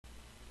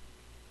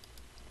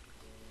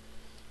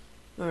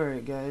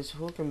Alright guys,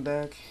 welcome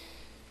back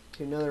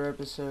to another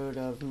episode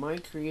of My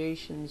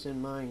Creations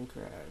in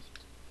Minecraft.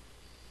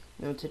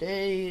 Now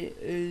today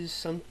is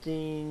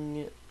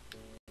something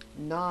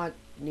not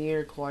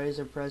near quite as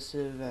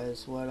impressive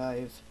as what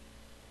I've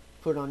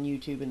put on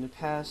YouTube in the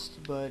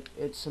past, but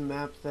it's a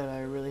map that I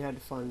really had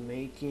fun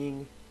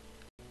making.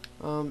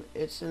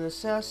 It's an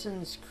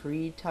Assassin's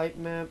Creed type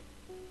map.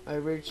 I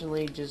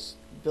originally just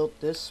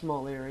built this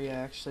small area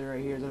actually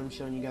right here that I'm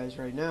showing you guys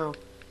right now.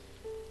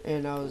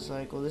 And I was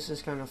like, well, this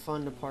is kind of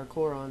fun to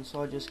parkour on,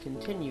 so I'll just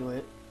continue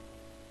it.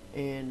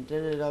 And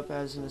ended up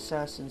as an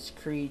Assassin's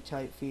Creed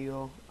type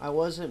feel. I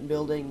wasn't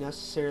building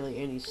necessarily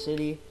any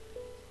city.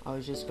 I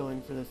was just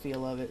going for the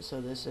feel of it,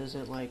 so this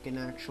isn't like an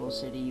actual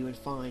city you would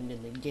find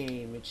in the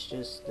game. It's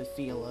just the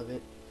feel of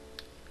it.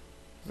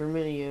 For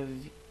many of,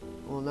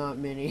 well, not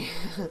many,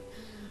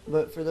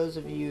 but for those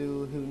of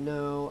you who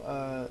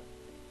know,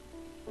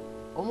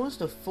 almost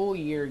a full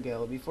year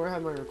ago, before I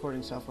had my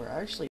recording software, I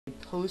actually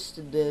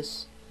posted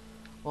this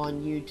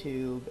on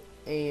YouTube,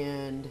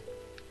 and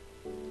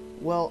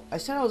well, I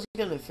said I was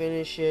gonna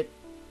finish it,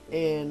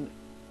 and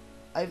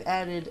I've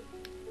added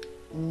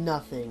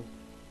nothing.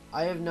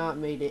 I have not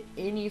made it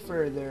any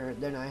further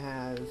than I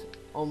have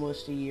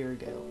almost a year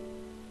ago.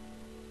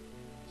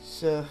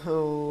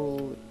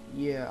 So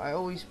yeah, I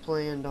always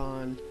planned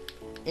on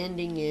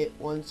ending it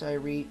once I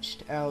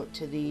reached out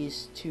to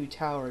these two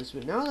towers,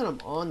 but now that I'm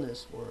on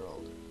this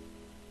world,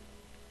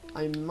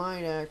 I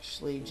might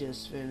actually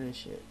just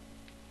finish it.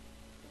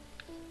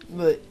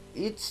 But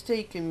it's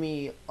taken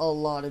me a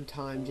lot of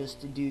time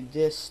just to do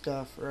this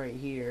stuff right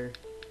here.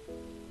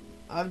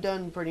 I've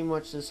done pretty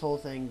much this whole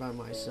thing by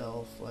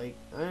myself. Like,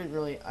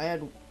 I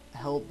had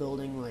help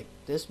building like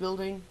this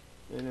building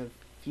and a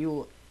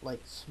few like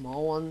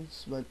small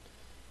ones, but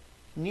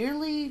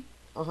nearly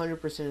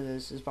 100% of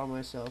this is by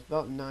myself.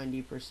 About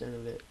 90%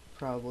 of it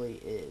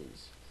probably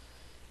is.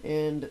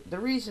 And the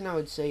reason I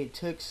would say it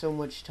took so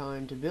much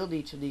time to build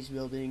each of these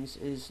buildings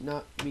is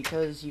not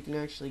because you can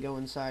actually go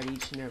inside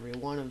each and every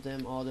one of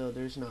them, although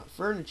there's not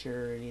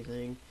furniture or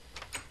anything.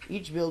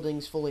 Each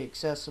building's fully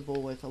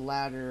accessible with a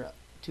ladder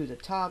to the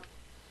top.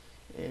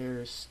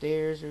 There's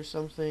stairs or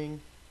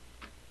something.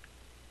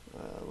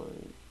 Let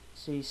me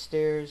see,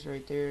 stairs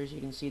right there, as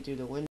you can see through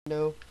the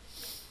window.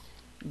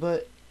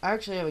 But I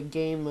actually have a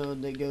game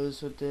mode that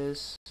goes with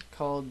this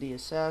called the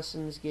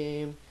Assassin's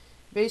game.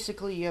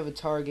 Basically, you have a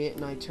target,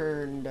 and I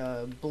turned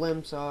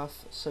blimps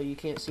off so you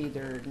can't see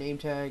their name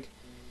tag.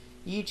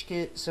 You each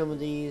get some of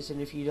these, and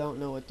if you don't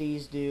know what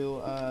these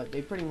do,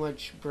 they pretty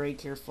much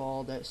break your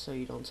fall, so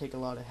you don't take a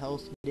lot of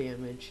health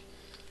damage.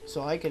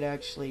 So I could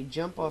actually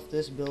jump off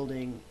this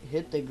building,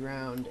 hit the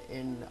ground,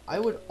 and I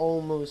would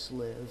almost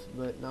live,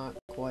 but not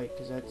quite,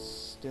 because that's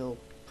still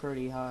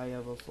pretty high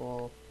of a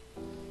fall.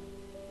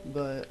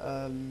 But,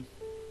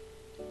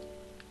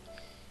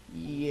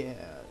 yeah,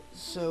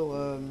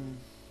 so,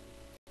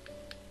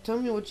 tell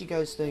me what you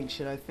guys think.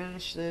 Should I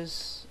finish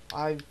this?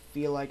 I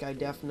feel like I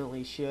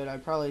definitely should. I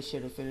probably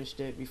should have finished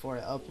it before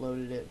I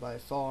uploaded it by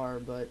far,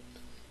 but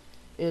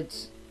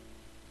it's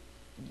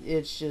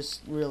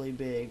just really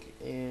big.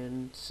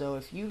 And so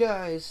if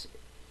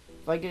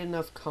I get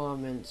enough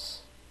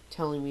comments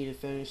telling me to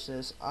finish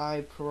this,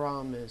 I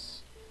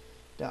promise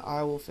that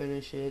I will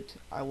finish it.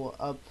 I will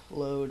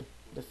upload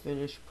the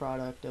finished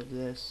product of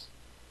this,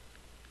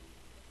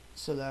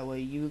 so that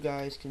way you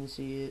guys can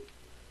see it.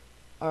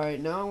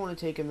 Alright, now I want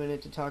to take a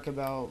minute to talk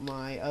about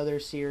my other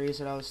series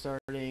that I was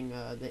starting,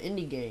 the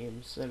indie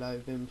games that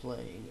I've been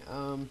playing.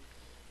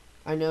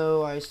 I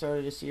know I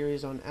started a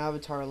series on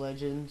Avatar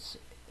Legends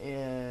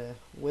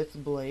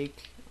with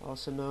Blake,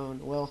 also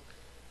known, well,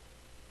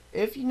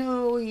 if you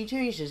know, he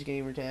changed his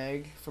gamer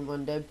tag from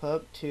Undead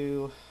Pup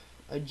to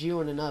a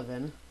Jew in an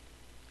Oven.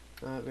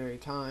 Not very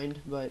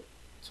kind, but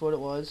it's what it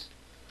was.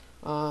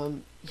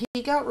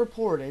 He got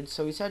reported,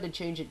 so he's had to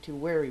change it to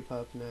Wary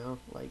Pup now,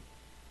 like,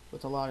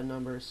 with a lot of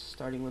numbers,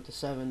 starting with the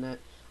 7 that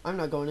I'm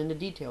not going into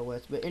detail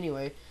with. But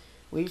anyway,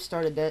 we've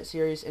started that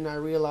series, and I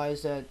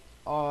realized that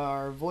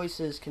our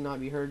voices cannot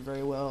be heard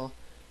very well,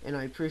 and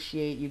I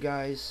appreciate you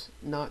guys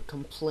not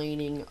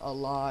complaining a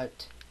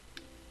lot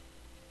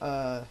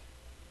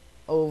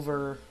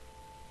over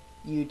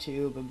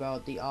YouTube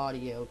about the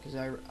audio, because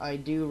I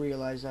do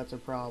realize that's a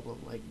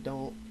problem. Like,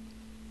 don't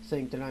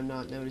think that I'm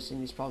not noticing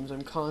these problems.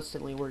 I'm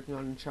constantly working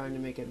on trying to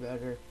make it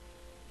better.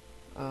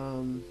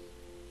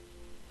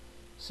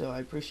 So I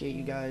appreciate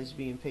you guys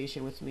being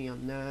patient with me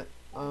on that.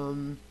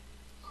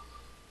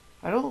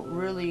 I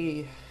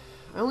only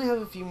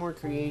have a few more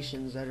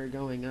creations that are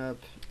going up,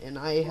 and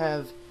I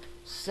have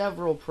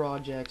several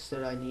projects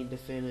that I need to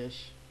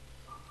finish,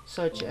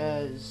 such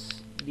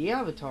as the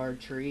Avatar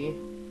tree,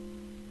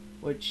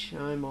 which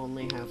I'm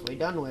only halfway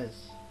done with.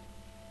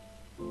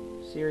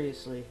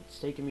 Seriously, it's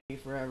taken me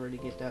forever to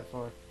get that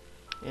far,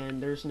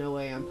 and there's no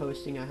way I'm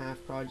posting a half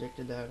project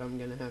of that. I'm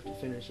gonna have to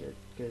finish it,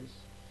 because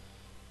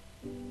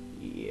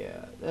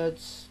yeah, that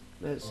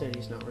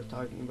city's not worth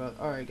talking about.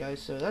 Alright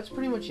guys, so that's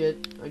pretty much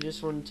it. I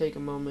just want to take a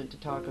moment to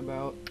talk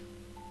about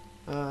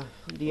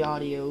the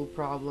audio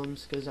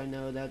problems, because I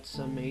know that's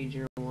a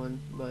major one. on,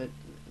 but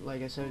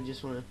like I said, I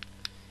just want to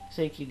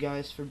thank you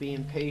guys for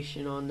being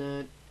patient on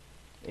that,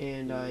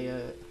 and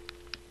I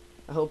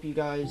hope you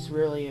guys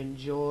really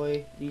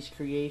enjoy these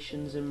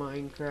creations in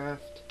Minecraft.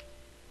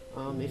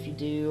 If you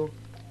do,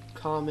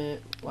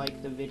 comment,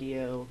 like the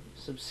video,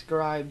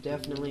 subscribe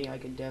definitely. I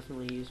could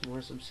definitely use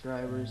more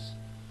subscribers.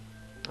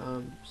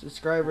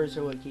 Subscribers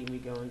are what keep me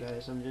going,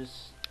 guys. I'm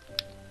just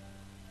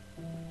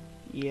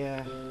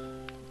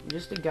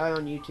a guy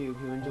on YouTube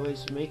who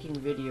enjoys making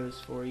videos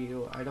for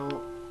you. I don't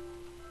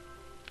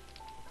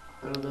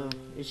know.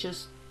 It's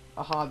just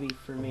a hobby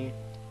for me.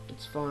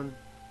 It's fun,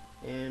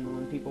 and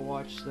when people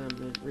watch them,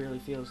 it really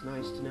feels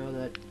nice to know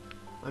that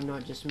I'm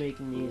not just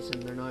making these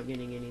and they're not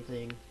getting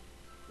anything.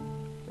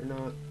 They're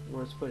not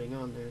worth putting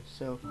on there.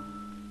 So,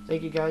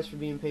 thank you guys for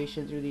being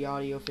patient through the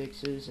audio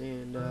fixes,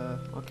 and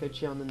I'll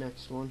catch you on the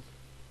next one.